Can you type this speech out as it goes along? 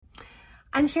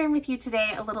I'm sharing with you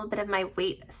today a little bit of my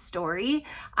weight story.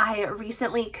 I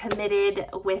recently committed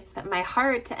with my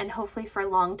heart and hopefully for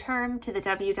long term to the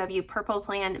WW Purple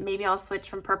plan. Maybe I'll switch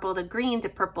from purple to green to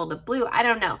purple to blue. I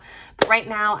don't know. But right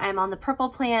now I'm on the purple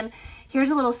plan.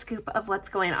 Here's a little scoop of what's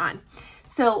going on.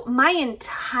 So my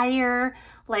entire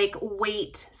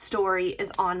weight story is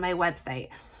on my website,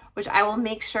 which I will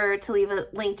make sure to leave a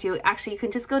link to. Actually, you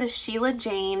can just go to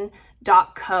SheilaJane.co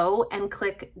and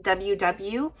click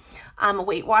WW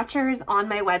Weight Watchers on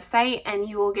my website, and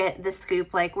you will get the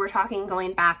scoop. We're talking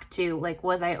going back to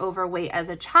was I overweight as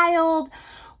a child?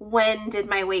 When did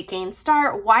my weight gain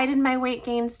start? Why did my weight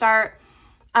gain start?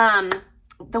 The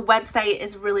website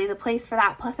is really the place for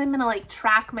that. Plus, I'm gonna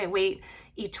track my weight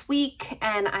each week,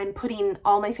 and I'm putting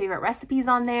all my favorite recipes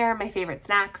on there, my favorite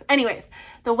snacks. Anyways,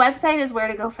 the website is where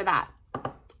to go for that.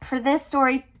 For this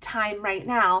story time right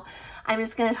now, I'm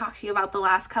just going to talk to you about the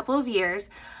last couple of years.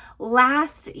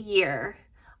 Last year,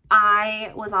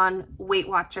 I was on Weight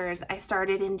Watchers. I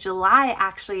started in July,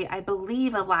 actually, I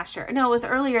believe, of last year. No, it was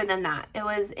earlier than that. It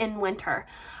was in winter.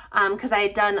 Because I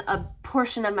had done a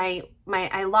portion of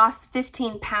I lost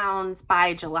 15 pounds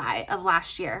by July of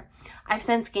last year. I've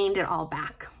since gained it all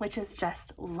back, which is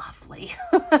just lovely.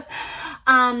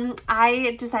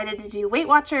 I decided to do Weight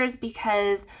Watchers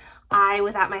because I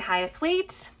was at my highest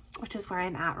weight, which is where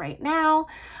I'm at right now.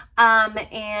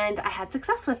 And I had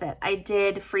success with it. I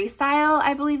did freestyle,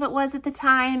 I believe it was at the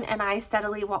time, and I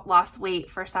steadily lost weight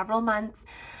for several months.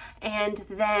 And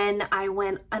then I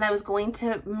went and I was going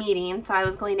to meetings. So I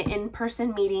was going to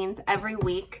in-person meetings every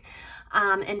week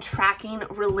and tracking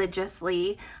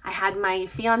religiously. I had my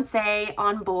fiance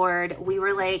on board. We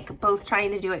were both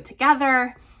trying to do it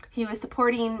together. He was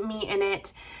supporting me in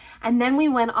it. And then we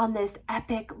went on this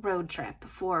epic road trip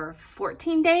for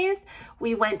 14 days.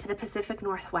 We went to the Pacific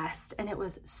Northwest and it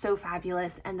was so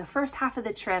fabulous. And the first half of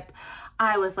the trip,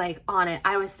 I was on it.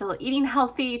 I was still eating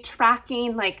healthy,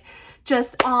 tracking,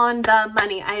 just on the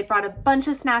money. I had brought a bunch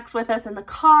of snacks with us in the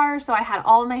car. So I had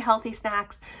all of my healthy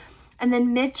snacks. And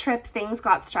then mid-trip things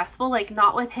got stressful,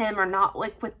 not with him or not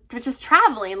with just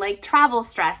traveling, travel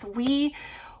stress. We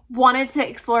wanted to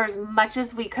explore as much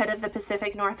as we could of the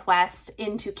Pacific Northwest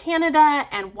into Canada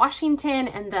and Washington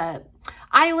and the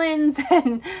islands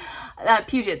and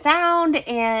Puget Sound.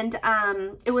 And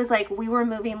it was we were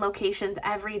moving locations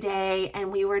every day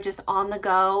and we were just on the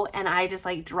go, and I just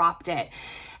dropped it.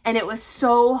 And it was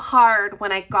so hard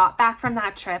when I got back from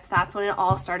that trip. That's when it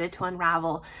all started to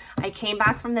unravel. I came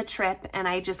back from the trip and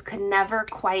I just could never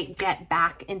quite get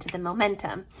back into the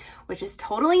momentum, which is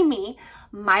totally me.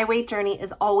 My weight journey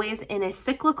is always in a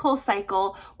cyclical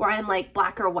cycle where I'm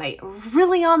black or white,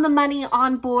 really on the money,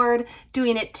 on board,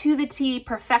 doing it to the T,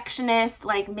 perfectionist,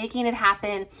 making it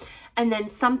happen. And then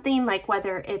something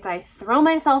whether it's I throw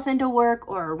myself into work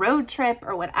or a road trip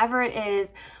or whatever it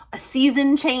is, a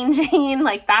season changing,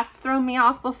 that's thrown me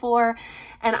off before.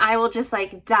 And I will just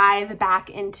dive back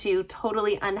into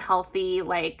totally unhealthy,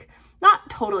 not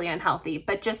totally unhealthy,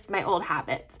 but just my old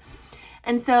habits.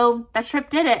 And so that trip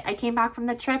did it. I came back from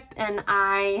the trip and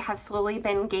I have slowly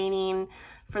been gaining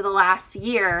for the last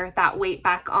year that weight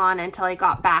back on until I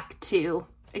got back to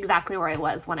exactly where I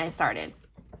was when I started.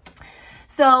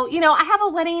 So, I have a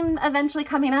wedding eventually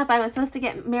coming up. I was supposed to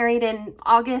get married in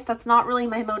August. That's not really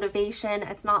my motivation.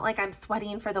 It's not I'm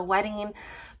sweating for the wedding,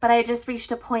 but I just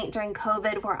reached a point during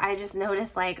COVID where I just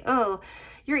noticed oh,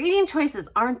 your eating choices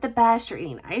aren't the best. You're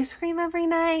eating ice cream every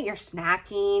night. You're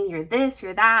snacking. You're this,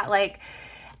 you're that.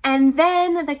 And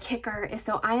then the kicker is,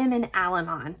 so I am in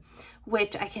Al-Anon,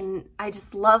 which I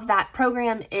just love that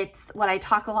program. It's what I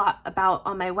talk a lot about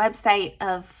on my website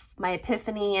of my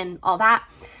epiphany and all that.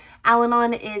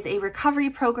 Al-Anon is a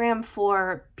recovery program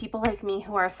for people like me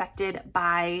who are affected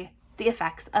by the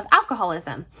effects of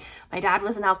alcoholism. My dad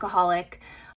was an alcoholic.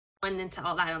 I went into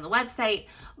all that on the website,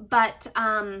 but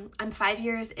I'm 5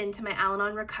 years into my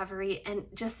Al-Anon recovery, and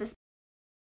just this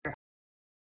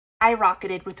I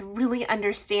rocketed with really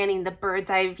understanding the bird's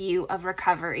eye view of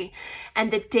recovery and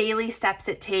the daily steps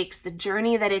it takes, the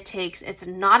journey that it takes. It's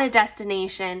not a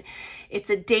destination.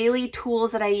 It's a daily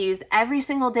tools that I use every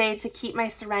single day to keep my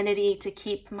serenity, to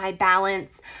keep my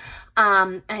balance.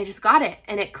 And I just got it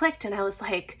and it clicked. And I was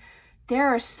there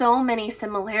are so many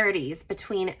similarities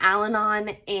between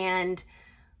Al-Anon and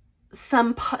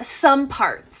some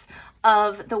parts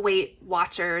of the Weight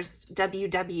Watchers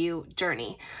WW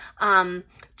journey.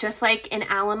 Just like in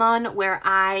Al-Anon, where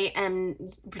I am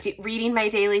reading my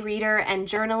daily reader and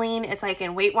journaling, it's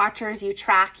in Weight Watchers, you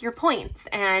track your points,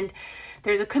 and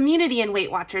there's a community in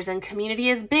Weight Watchers, and community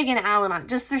is big in Al-Anon.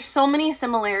 Just there's so many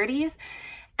similarities.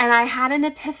 And I had an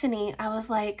epiphany. I was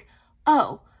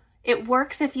oh, It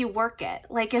works if you work it.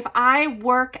 Like if I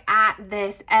work at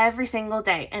this every single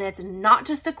day and it's not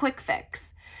just a quick fix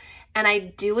and I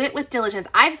do it with diligence,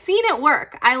 I've seen it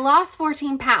work. I lost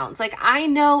 14 pounds. Like I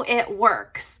know it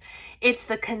works. It's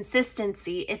the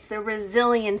consistency, it's the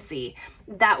resiliency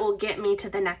that will get me to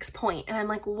the next point. And I'm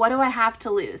like, what do I have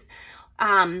to lose?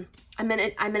 I'm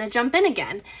gonna jump in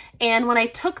again. And when I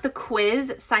took the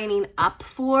quiz signing up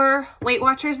for Weight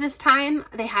Watchers this time,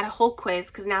 they had a whole quiz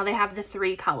because now they have the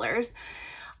 3 colors.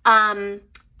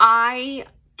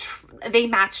 They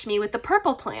matched me with the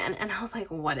purple plan, and I was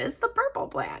like, what is the purple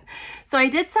plan? So I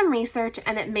did some research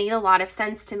and it made a lot of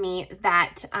sense to me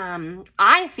that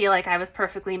I feel like I was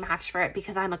perfectly matched for it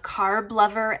because I'm a carb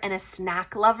lover and a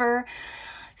snack lover.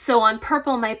 So on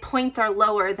purple, my points are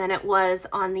lower than it was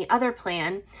on the other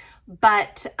plan,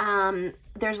 but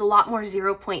there's a lot more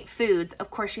 0-point foods.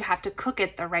 Of course, you have to cook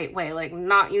it the right way, like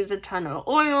not use a ton of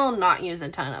oil, not use a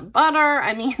ton of butter.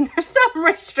 I mean, there's some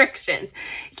restrictions.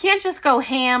 You can't just go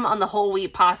ham on the whole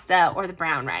wheat pasta or the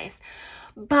brown rice.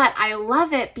 But I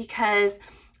love it because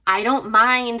I don't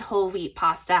mind whole wheat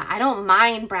pasta. I don't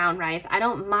mind brown rice. I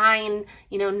don't mind,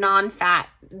 non-fat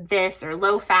this or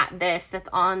low-fat this that's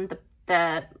on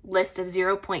the list of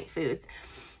 0-point foods.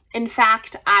 In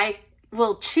fact, I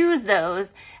will choose those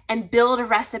and build a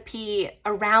recipe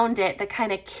around it that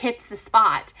kind of hits the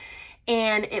spot,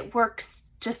 and it works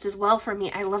just as well for me.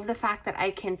 I love the fact that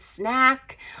I can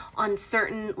snack on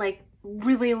certain like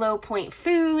really low point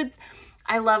foods.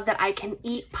 I love that I can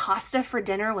eat pasta for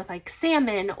dinner with like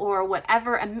salmon or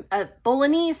whatever, a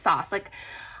bolognese sauce. Like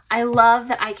I love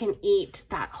that I can eat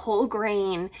that whole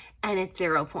grain and it's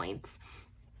 0 points.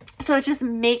 So it just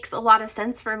makes a lot of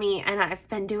sense for me, and I've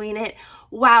been doing it.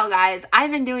 Wow, guys, I've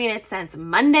been doing it since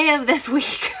Monday of this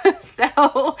week.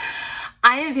 So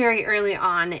I am very early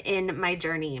on in my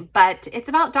journey, but it's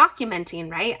about documenting,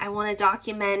 right? I want to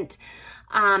document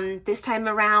this time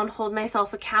around, hold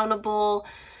myself accountable,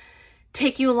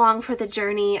 take you along for the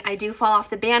journey. I do fall off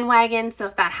the bandwagon, so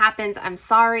if that happens, I'm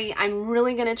sorry. I'm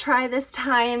really going to try this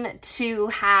time to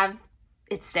have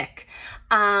it stick.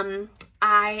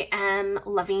 I am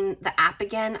loving the app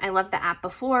again. I loved the app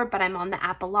before, but I'm on the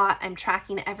app a lot. I'm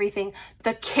tracking everything.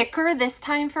 The kicker this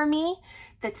time for me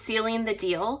that's sealing the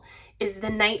deal is the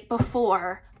night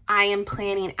before I am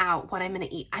planning out what I'm going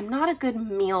to eat. I'm not a good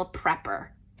meal prepper.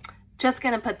 Just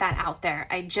going to put that out there.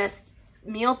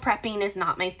 Meal prepping is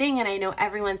not my thing, and I know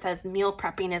everyone says meal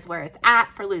prepping is where it's at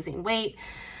for losing weight.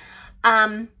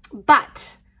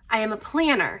 But I am a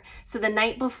planner. So the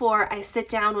night before, I sit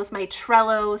down with my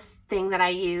Trello thing that I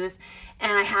use,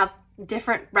 and I have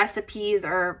different recipes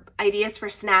or ideas for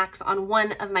snacks on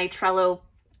one of my Trello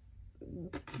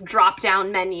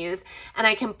drop-down menus, and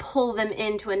I can pull them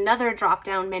into another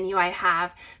drop-down menu I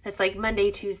have that's like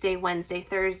Monday, Tuesday, Wednesday,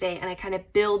 Thursday, and I kind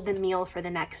of build the meal for the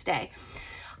next day.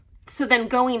 So then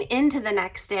going into the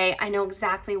next day, I know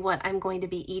exactly what I'm going to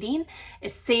be eating.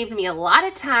 It saved me a lot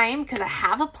of time because I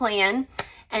have a plan.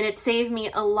 And it saved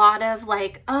me a lot of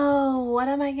like, oh, what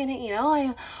am I gonna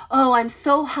eat? I'm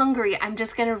so hungry. I'm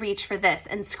just gonna reach for this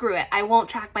and screw it. I won't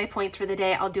track my points for the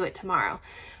day. I'll do it tomorrow.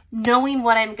 Knowing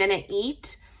what I'm gonna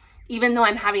eat, even though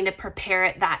I'm having to prepare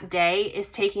it that day, is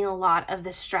taking a lot of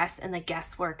the stress and the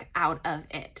guesswork out of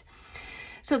it.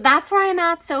 So that's where I'm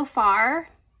at so far.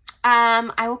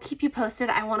 I will keep you posted.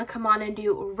 I want to come on and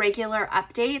do regular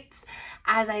updates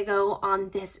as I go on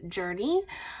this journey.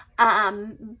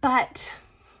 But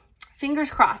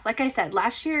fingers crossed. Like I said,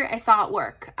 last year I saw it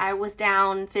work. I was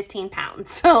down 15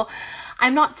 pounds. So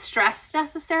I'm not stressed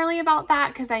necessarily about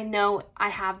that because I know I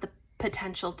have the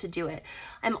potential to do it.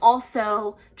 I'm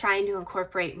also trying to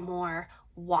incorporate more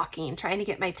walking, trying to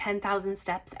get my 10,000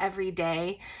 steps every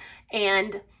day.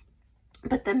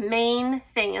 But the main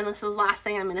thing, and this is the last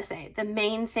thing I'm going to say, the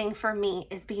main thing for me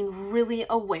is being really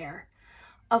aware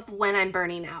of when I'm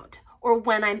burning out or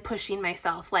when I'm pushing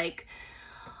myself, like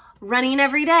running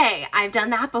every day. I've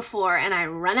done that before, and I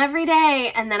run every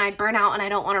day and then I burn out and I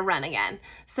don't want to run again.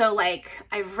 So like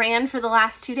I ran for the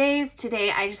last 2 days.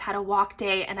 Today I just had a walk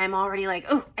day and I'm already like,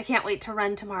 oh, I can't wait to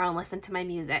run tomorrow and listen to my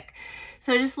music.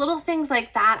 So just little things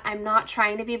like that. I'm not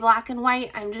trying to be black and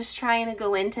white. I'm just trying to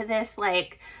go into this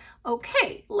like,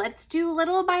 okay, let's do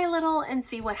little by little and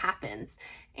see what happens.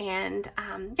 And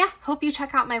hope you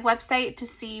check out my website to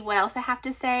see what else I have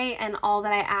to say and all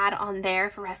that I add on there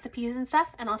for recipes and stuff.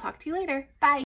 And I'll talk to you later. Bye.